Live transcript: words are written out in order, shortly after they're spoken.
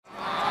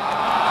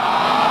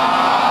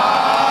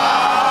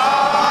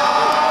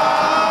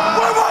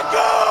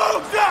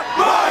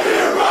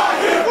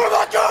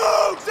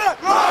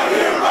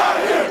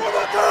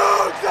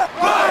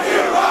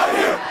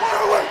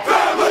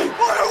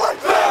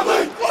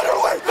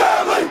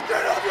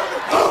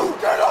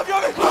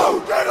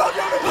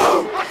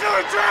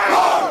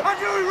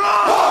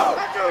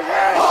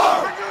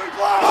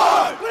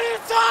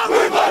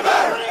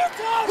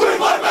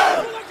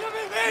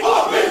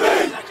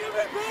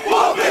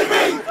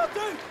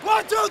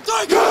1, 2,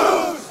 3,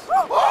 Cougars!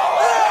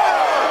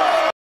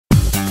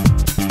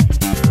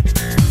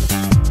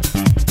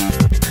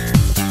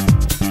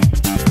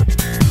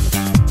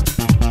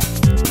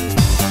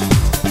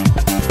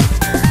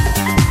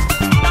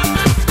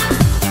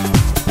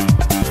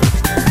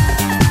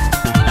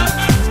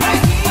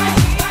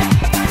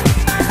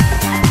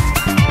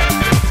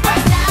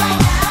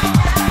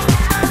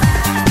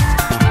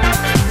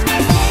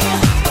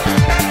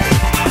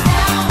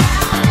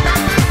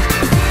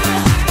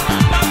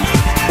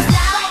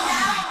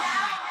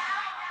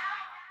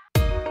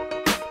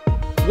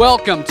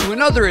 Welcome to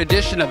another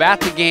edition of At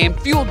the Game,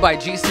 fueled by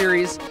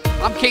G-Series.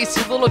 I'm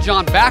Casey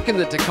Littlejohn, back in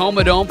the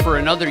Tacoma Dome for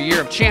another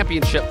year of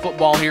championship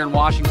football here in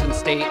Washington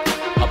State.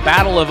 A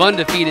battle of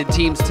undefeated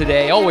teams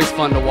today, always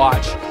fun to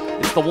watch.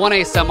 It's the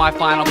 1A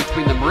semifinal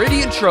between the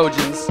Meridian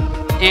Trojans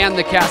and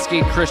the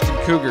Cascade Christian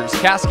Cougars.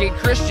 Cascade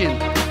Christian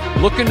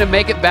looking to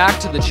make it back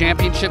to the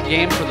championship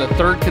game for the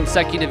third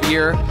consecutive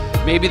year.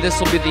 Maybe this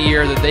will be the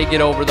year that they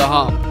get over the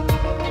hump.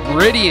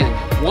 Meridian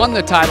won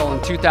the title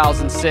in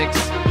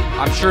 2006.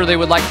 I'm sure they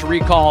would like to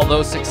recall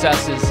those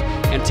successes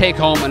and take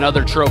home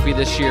another trophy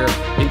this year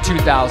in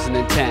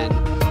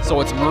 2010. So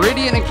it's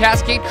Meridian and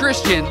Cascade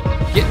Christian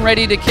getting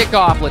ready to kick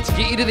off. Let's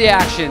get you to the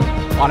action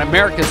on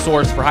America's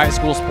source for high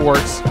school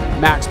sports,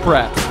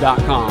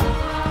 MaxPreps.com.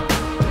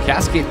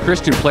 Cascade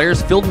Christian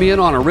players filled me in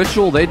on a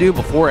ritual they do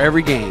before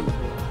every game.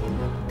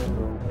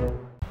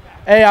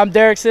 Hey, I'm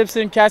Derek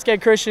Simpson,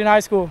 Cascade Christian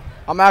High School.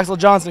 I'm Axel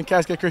Johnson,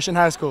 Cascade Christian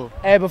High School.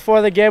 Hey,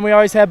 before the game, we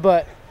always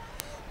headbutt.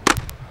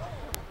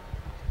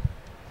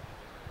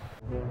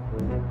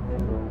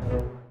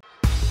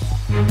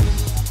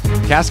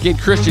 Cascade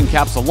Christian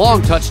caps a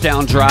long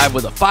touchdown drive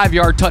with a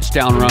 5-yard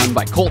touchdown run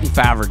by Colton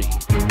Faverty.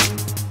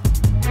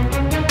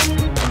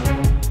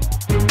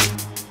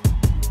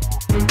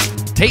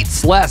 Tate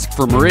Slesk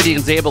for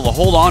Meridian's able to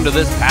hold on to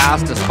this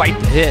pass despite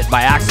the hit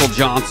by Axel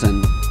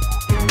Johnson.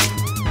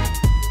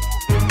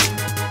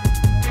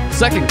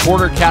 Second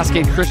quarter,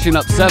 Cascade Christian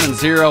up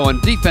 7-0,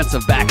 and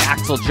defensive back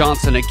Axel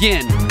Johnson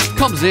again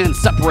comes in,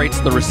 separates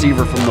the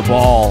receiver from the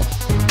ball.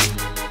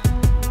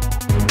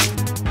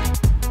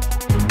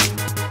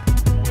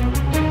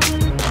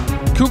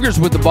 Cougars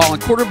with the ball,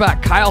 and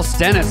quarterback Kyle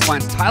Stennis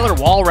finds Tyler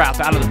Walrath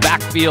out of the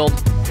backfield.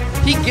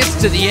 He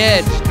gets to the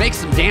edge,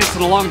 makes him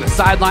dancing along the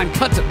sideline,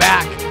 cuts it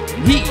back,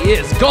 and he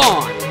is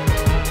gone.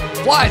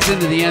 Flies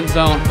into the end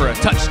zone for a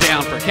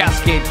touchdown for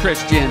Cascade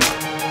Christian.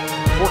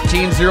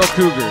 14-0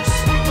 Cougars.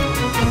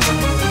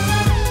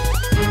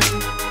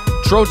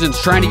 Trojans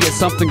trying to get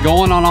something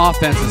going on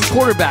offense as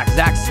quarterback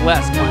Zach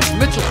Slesk finds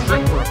Mitchell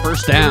Tripp for a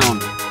first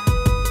down.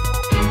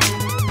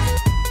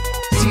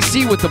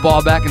 CC with the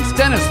ball back, and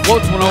Stennis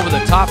floats one over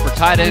the top for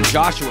tight end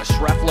Joshua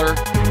Schreffler.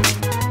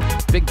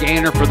 Big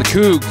gainer for the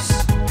Cougs.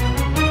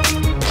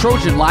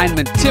 Trojan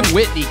lineman Tim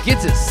Whitney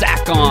gets his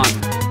sack on,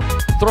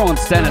 throwing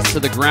Stennis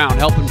to the ground,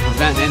 helping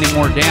prevent any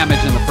more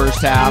damage in the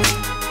first half.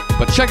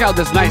 But check out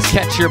this nice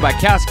catch here by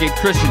Cascade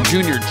Christian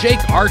Jr.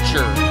 Jake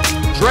Archer,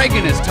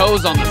 dragging his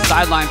toes on the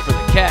sideline for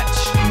the catch.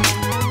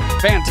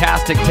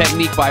 Fantastic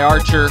technique by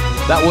Archer.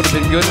 That would have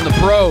been good in the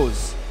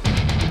pros.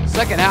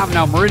 Second half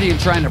now, Meridian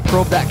trying to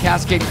probe that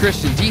Cascade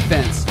Christian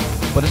defense,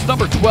 but it's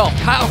number 12,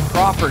 Kyle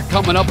Crawford,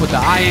 coming up with the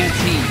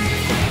INT.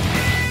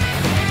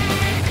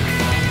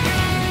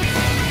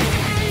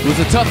 It was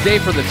a tough day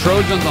for the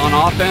Trojans on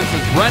offense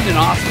as Brendan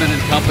Osman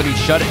and company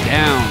shut it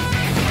down.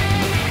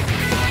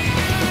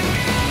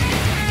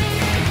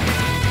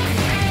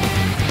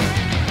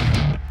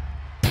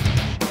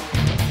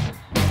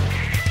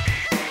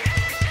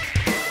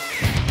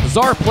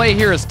 Bizarre play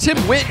here is Tim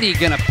Whitney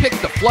gonna pick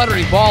the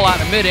fluttering ball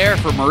out of midair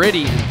for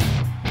Meridian,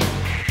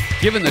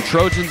 giving the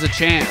Trojans a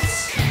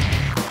chance.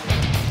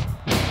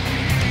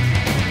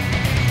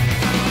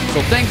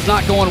 So things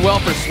not going well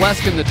for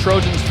Slesk and the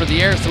Trojans for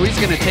the air, so he's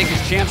gonna take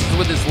his chances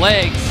with his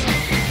legs,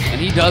 and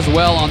he does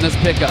well on this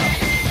pickup.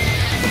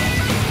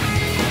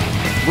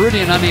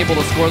 Meridian unable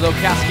to score though.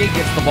 Cascade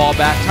gets the ball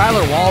back.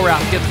 Tyler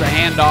Walrath gets the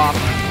handoff,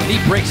 and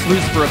he breaks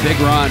loose for a big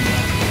run.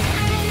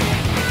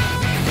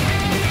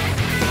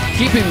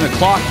 Keeping the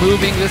clock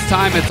moving, this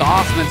time it's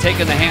Osman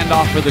taking the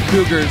handoff for the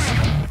Cougars,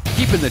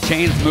 keeping the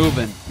chains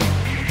moving.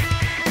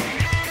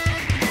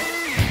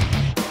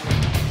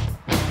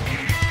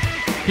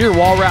 Here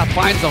Walrath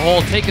finds a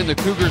hole, taking the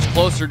Cougars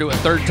closer to a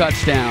third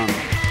touchdown.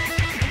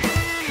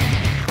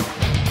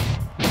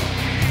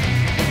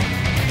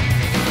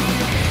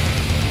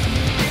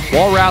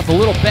 Walrath a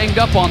little banged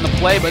up on the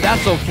play, but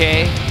that's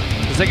okay,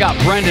 because they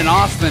got Brendan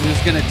Osman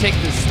who's going to take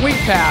this swing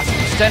pass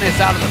from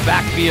Stennis out of the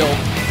backfield.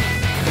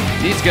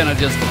 He's going to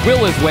just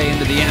will his way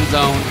into the end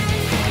zone.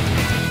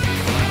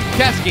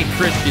 Cascade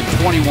Christian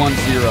 21-0.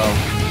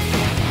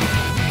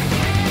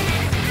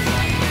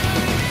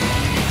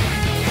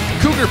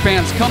 Cougar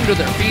fans come to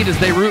their feet as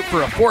they root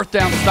for a fourth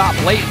down stop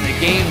late in the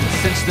game to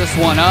cinch this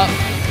one up.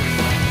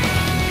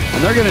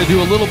 And they're going to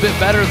do a little bit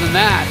better than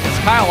that as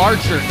Kyle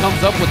Archer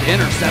comes up with the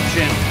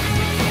interception.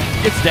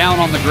 Gets down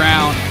on the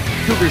ground.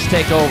 Cougars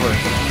take over.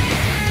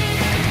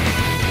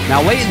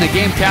 Now late in the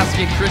game,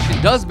 Cascade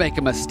Christian does make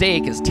a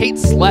mistake as Tate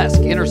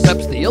Slesk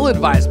intercepts the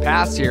ill-advised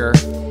pass here,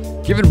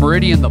 giving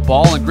Meridian the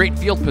ball in great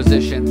field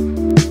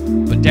position.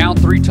 But down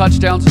 3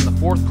 touchdowns in the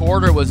fourth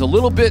quarter, it was a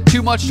little bit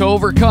too much to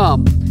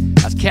overcome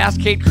as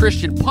Cascade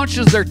Christian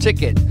punches their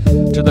ticket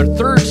to their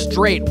 3rd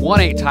straight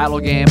 1A title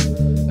game,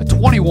 a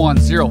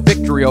 21-0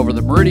 victory over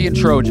the Meridian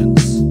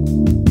Trojans.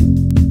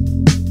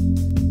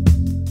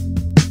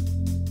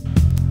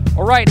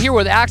 All right, here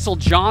with Axel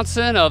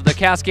Johnson of the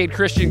Cascade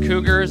Christian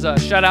Cougars.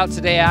 Shout out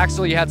today,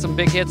 Axel. You had some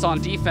big hits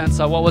on defense.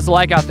 What was it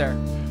like out there?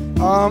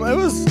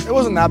 It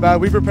wasn't that bad.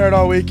 We prepared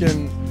all week,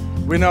 and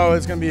we know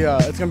it's gonna be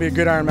a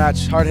good iron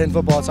match. Hard hitting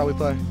football. That's how we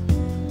play.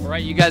 All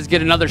right, you guys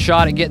get another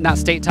shot at getting that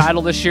state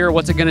title this year.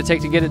 What's it going to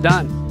take to get it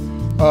done?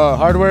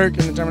 Hard work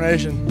and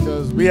determination,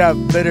 because we have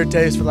bitter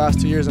taste for the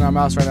last 2 years in our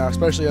mouths right now,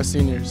 especially us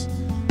seniors.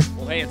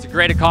 Well, hey, it's a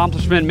great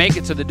accomplishment. Make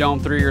it to the Dome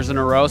 3 years in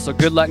a row, so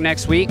good luck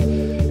next week.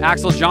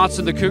 Axel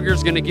Johnson, the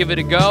Cougars, going to give it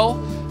a go.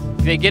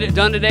 They get it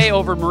done today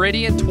over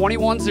Meridian,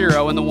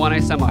 21-0 in the 1A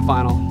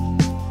semifinal.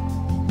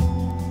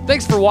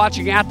 Thanks for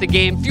watching At the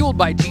Game, fueled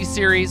by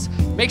G-Series.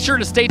 Make sure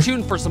to stay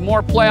tuned for some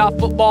more playoff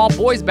football,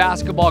 boys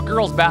basketball,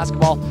 girls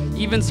basketball,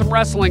 even some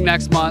wrestling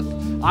next month.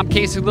 I'm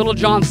Casey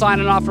Littlejohn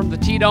signing off from the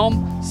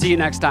T-Dome. See you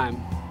next time.